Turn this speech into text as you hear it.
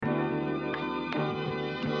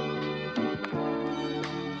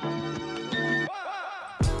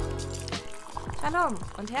Shalom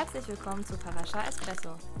und herzlich willkommen zu Parasha Espresso,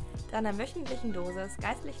 deiner wöchentlichen Dosis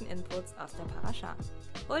geistlichen Inputs aus der Parasha.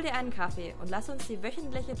 Hol dir einen Kaffee und lass uns die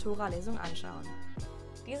wöchentliche Tora-Lesung anschauen.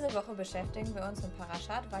 Diese Woche beschäftigen wir uns mit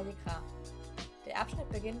Parashat Vayikra. Der Abschnitt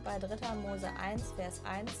beginnt bei 3. Mose 1, Vers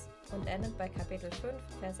 1 und endet bei Kapitel 5,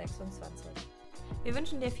 Vers 26. Wir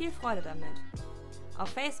wünschen dir viel Freude damit. Auf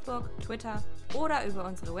Facebook, Twitter oder über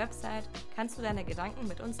unsere Website kannst du deine Gedanken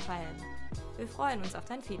mit uns teilen. Wir freuen uns auf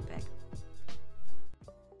dein Feedback.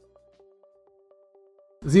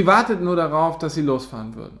 Sie warteten nur darauf, dass sie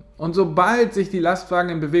losfahren würden. Und sobald sich die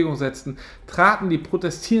Lastwagen in Bewegung setzten, traten die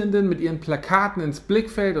Protestierenden mit ihren Plakaten ins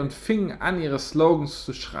Blickfeld und fingen an, ihre Slogans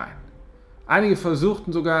zu schreien. Einige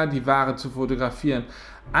versuchten sogar, die Ware zu fotografieren.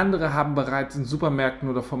 Andere haben bereits in Supermärkten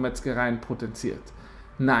oder vor Metzgereien protestiert.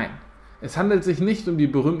 Nein, es handelt sich nicht um die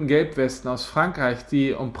berühmten Gelbwesten aus Frankreich,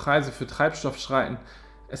 die um Preise für Treibstoff schreiten.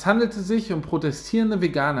 Es handelte sich um protestierende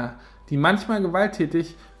Veganer, die manchmal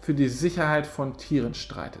gewalttätig für die Sicherheit von Tieren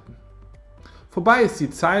streiteten. Vorbei ist die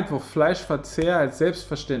Zeit, wo Fleischverzehr als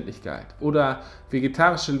selbstverständlich galt oder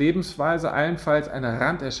vegetarische Lebensweise allenfalls eine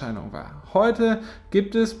Randerscheinung war. Heute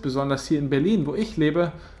gibt es, besonders hier in Berlin, wo ich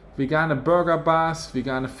lebe, vegane Burgerbars,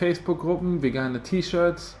 vegane Facebook-Gruppen, vegane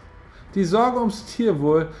T-Shirts. Die Sorge ums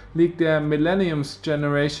Tierwohl liegt der Millenniums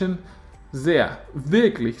Generation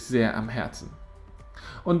wirklich sehr am Herzen.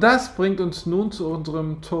 Und das bringt uns nun zu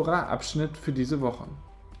unserem Torah-Abschnitt für diese Woche.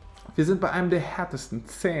 Wir sind bei einem der härtesten,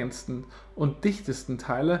 zähesten und dichtesten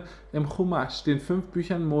Teile im Chumash, den 5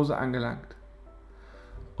 Büchern Mose, angelangt.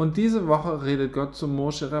 Und diese Woche redet Gott zu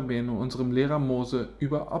Moshe Rabbeinu, unserem Lehrer Mose,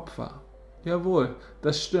 über Opfer. Jawohl,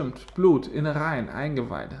 das stimmt, Blut, Innereien,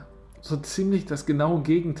 Eingeweide. So ziemlich das genaue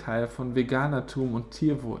Gegenteil von Veganertum und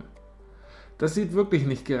Tierwohl. Das sieht wirklich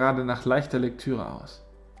nicht gerade nach leichter Lektüre aus.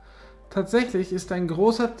 Tatsächlich ist ein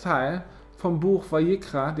großer Teil vom Buch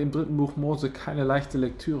Vayikra, dem 3. Buch Mose, keine leichte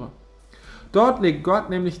Lektüre. Dort legt Gott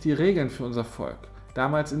nämlich die Regeln für unser Volk,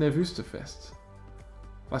 damals in der Wüste, fest.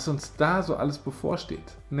 Was uns da so alles bevorsteht.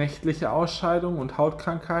 Nächtliche Ausscheidungen und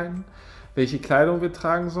Hautkrankheiten, welche Kleidung wir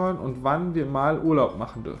tragen sollen und wann wir mal Urlaub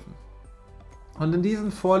machen dürfen. Und in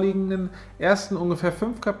diesen vorliegenden ersten ungefähr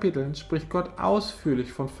 5 Kapiteln spricht Gott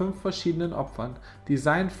ausführlich von 5 verschiedenen Opfern, die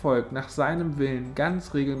sein Volk nach seinem Willen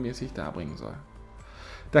ganz regelmäßig darbringen soll.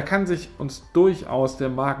 Da kann sich uns durchaus der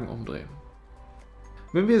Magen umdrehen.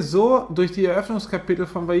 Wenn wir so durch die Eröffnungskapitel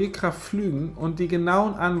von Vayikra flügen und die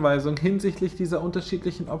genauen Anweisungen hinsichtlich dieser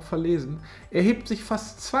unterschiedlichen Opfer lesen, erhebt sich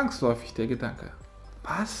fast zwangsläufig der Gedanke: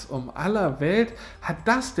 Was um aller Welt hat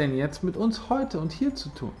das denn jetzt mit uns heute und hier zu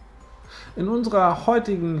tun? In unserer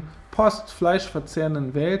heutigen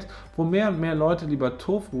post-fleischverzehrenden Welt, wo mehr und mehr Leute lieber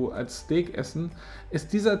Tofu als Steak essen,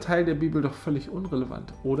 ist dieser Teil der Bibel doch völlig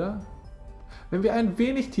unrelevant, oder? Wenn wir ein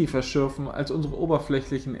wenig tiefer schürfen als unsere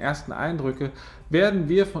oberflächlichen ersten Eindrücke, werden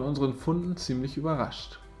wir von unseren Funden ziemlich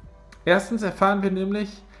überrascht. Erstens erfahren wir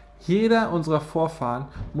nämlich, jeder unserer Vorfahren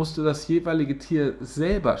musste das jeweilige Tier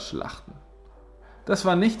selber schlachten. Das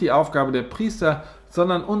war nicht die Aufgabe der Priester,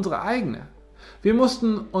 sondern unsere eigene. Wir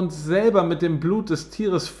mussten uns selber mit dem Blut des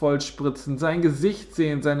Tieres vollspritzen, sein Gesicht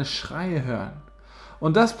sehen, seine Schreie hören.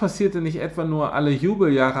 Und das passierte nicht etwa nur alle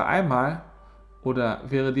Jubeljahre einmal, oder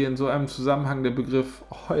wäre dir in so einem Zusammenhang der Begriff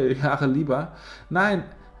Heuljahre lieber? Nein,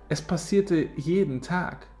 es passierte jeden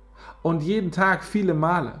Tag. Und jeden Tag viele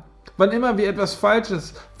Male. Wann immer wir etwas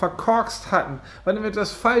Falsches verkorkst hatten, wann wir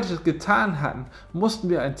etwas Falsches getan hatten, mussten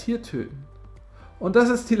wir ein Tier töten. Und das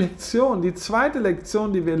ist die Lektion, die zweite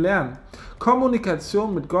Lektion, die wir lernen.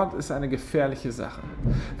 Kommunikation mit Gott ist eine gefährliche Sache.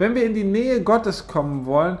 Wenn wir in die Nähe Gottes kommen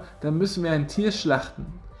wollen, dann müssen wir ein Tier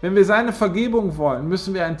schlachten. Wenn wir seine Vergebung wollen,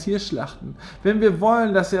 müssen wir ein Tier schlachten. Wenn wir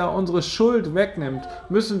wollen, dass er unsere Schuld wegnimmt,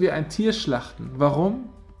 müssen wir ein Tier schlachten. Warum?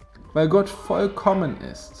 Weil Gott vollkommen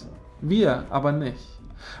ist. Wir aber nicht.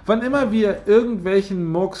 Wann immer wir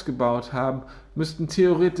irgendwelchen Murks gebaut haben, müssten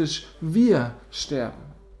theoretisch wir sterben.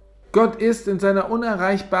 Gott ist in seiner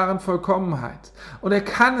unerreichbaren Vollkommenheit und er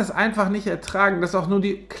kann es einfach nicht ertragen, dass auch nur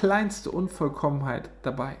die kleinste Unvollkommenheit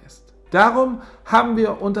dabei ist. Darum haben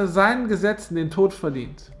wir unter seinen Gesetzen den Tod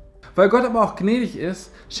verdient. Weil Gott aber auch gnädig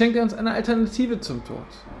ist, schenkt er uns eine Alternative zum Tod.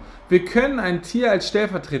 Wir können ein Tier als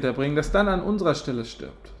Stellvertreter bringen, das dann an unserer Stelle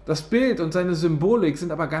stirbt. Das Bild und seine Symbolik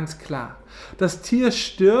sind aber ganz klar. Das Tier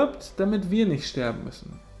stirbt, damit wir nicht sterben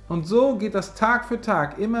müssen. Und so geht das Tag für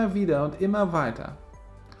Tag immer wieder und immer weiter.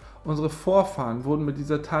 Unsere Vorfahren wurden mit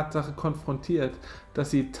dieser Tatsache konfrontiert,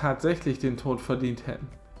 dass sie tatsächlich den Tod verdient hätten.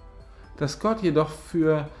 Dass Gott jedoch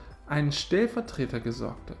für einen Stellvertreter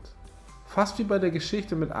gesorgt hat. Fast wie bei der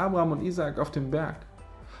Geschichte mit Abraham und Isaak auf dem Berg.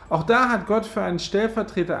 Auch da hat Gott für einen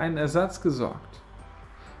Stellvertreter einen Ersatz gesorgt.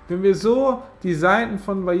 Wenn wir so die Seiten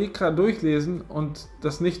von Vayikra durchlesen und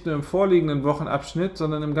das nicht nur im vorliegenden Wochenabschnitt,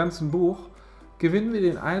 sondern im ganzen Buch, gewinnen wir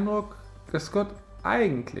den Eindruck, dass Gott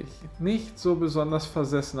eigentlich nicht so besonders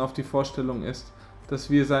versessen auf die Vorstellung ist, dass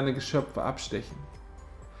wir seine Geschöpfe abstechen.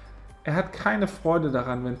 Er hat keine Freude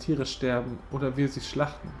daran, wenn Tiere sterben oder wir sie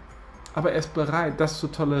schlachten. Aber er ist bereit, das zu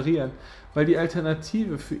tolerieren, weil die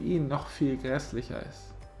Alternative für ihn noch viel grässlicher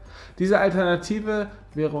ist. Diese Alternative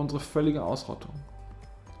wäre unsere völlige Ausrottung.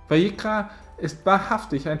 Vayikra ist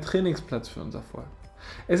wahrhaftig ein Trainingsplatz für unser Volk.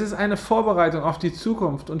 Es ist eine Vorbereitung auf die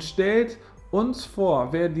Zukunft und stellt uns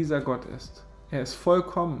vor, wer dieser Gott ist. Er ist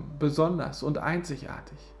vollkommen, besonders und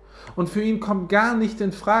einzigartig. Und für ihn kommt gar nicht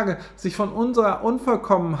in Frage, sich von unserer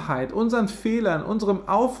Unvollkommenheit, unseren Fehlern, unserem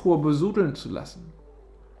Aufruhr besudeln zu lassen.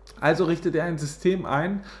 Also richtet er ein System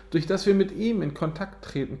ein, durch das wir mit ihm in Kontakt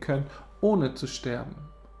treten können, ohne zu sterben.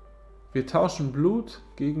 Wir tauschen Blut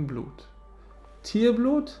gegen Blut.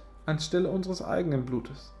 Tierblut anstelle unseres eigenen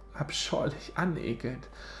Blutes. Abscheulich, anekelnd.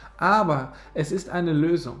 Aber es ist eine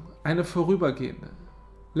Lösung, eine vorübergehende.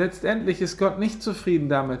 Letztendlich ist Gott nicht zufrieden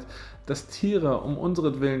damit, dass Tiere um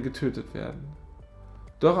unseretwillen getötet werden.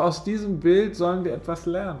 Doch aus diesem Bild sollen wir etwas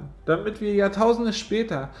lernen, damit wir Jahrtausende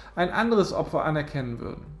später ein anderes Opfer anerkennen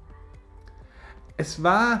würden. Es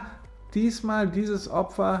war diesmal dieses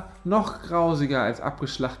Opfer noch grausiger als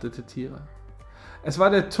abgeschlachtete Tiere. Es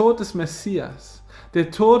war der Tod des Messias,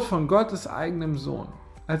 der Tod von Gottes eigenem Sohn.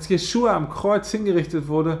 Als Jeschua am Kreuz hingerichtet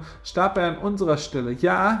wurde, starb er an unserer Stelle.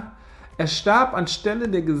 Ja, er starb anstelle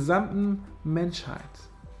der gesamten Menschheit.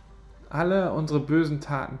 Alle unsere bösen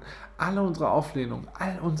Taten, alle unsere Auflehnung,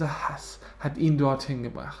 all unser Hass hat ihn dorthin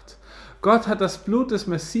gebracht. Gott hat das Blut des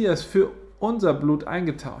Messias für unser Blut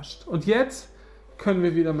eingetauscht. Und jetzt können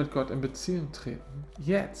wir wieder mit Gott in Beziehung treten.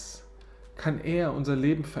 Jetzt kann er unser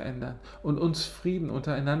Leben verändern und uns Frieden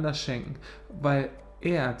untereinander schenken, weil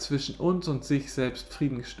er zwischen uns und sich selbst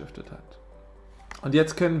Frieden gestiftet hat. Und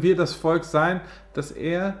jetzt können wir das Volk sein, das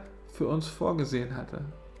er für uns vorgesehen hatte.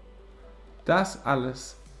 Das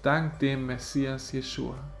alles dank dem Messias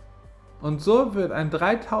Jeschua. Und so wird ein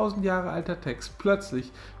 3000 Jahre alter Text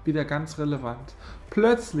plötzlich wieder ganz relevant.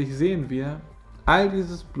 Plötzlich sehen wir all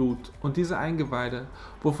dieses Blut und diese Eingeweide,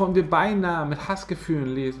 wovon wir beinahe mit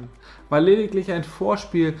Hassgefühlen lesen, war lediglich ein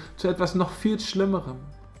Vorspiel zu etwas noch viel Schlimmerem,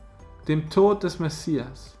 dem Tod des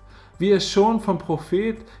Messias, wie es schon vom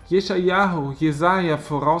Prophet Jesaja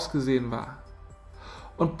vorausgesehen war.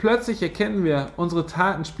 Und plötzlich erkennen wir, unsere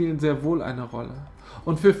Taten spielen sehr wohl eine Rolle.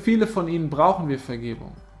 Und für viele von ihnen brauchen wir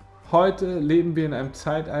Vergebung. Heute leben wir in einem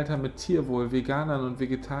Zeitalter mit Tierwohl, Veganern und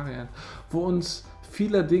Vegetariern, wo uns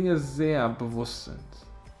vieler Dinge sehr bewusst sind.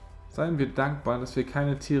 Seien wir dankbar, dass wir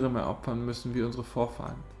keine Tiere mehr opfern müssen wie unsere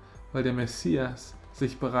Vorfahren, weil der Messias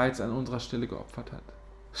sich bereits an unserer Stelle geopfert hat.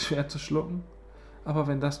 Schwer zu schlucken? Aber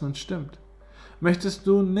wenn das nun stimmt, möchtest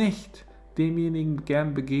du nicht demjenigen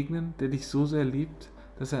gern begegnen, der dich so sehr liebt,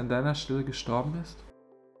 dass er an deiner Stelle gestorben ist?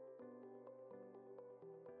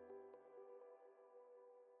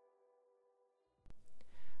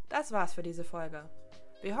 Das war's für diese Folge.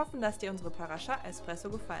 Wir hoffen, dass dir unsere Parasha Espresso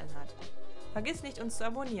gefallen hat. Vergiss nicht, uns zu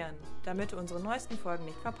abonnieren, damit du unsere neuesten Folgen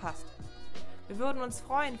nicht verpasst. Wir würden uns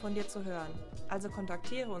freuen, von dir zu hören, also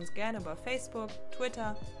kontaktiere uns gerne über Facebook,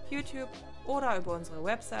 Twitter, YouTube oder über unsere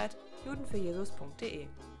Website judenfürjesus.de.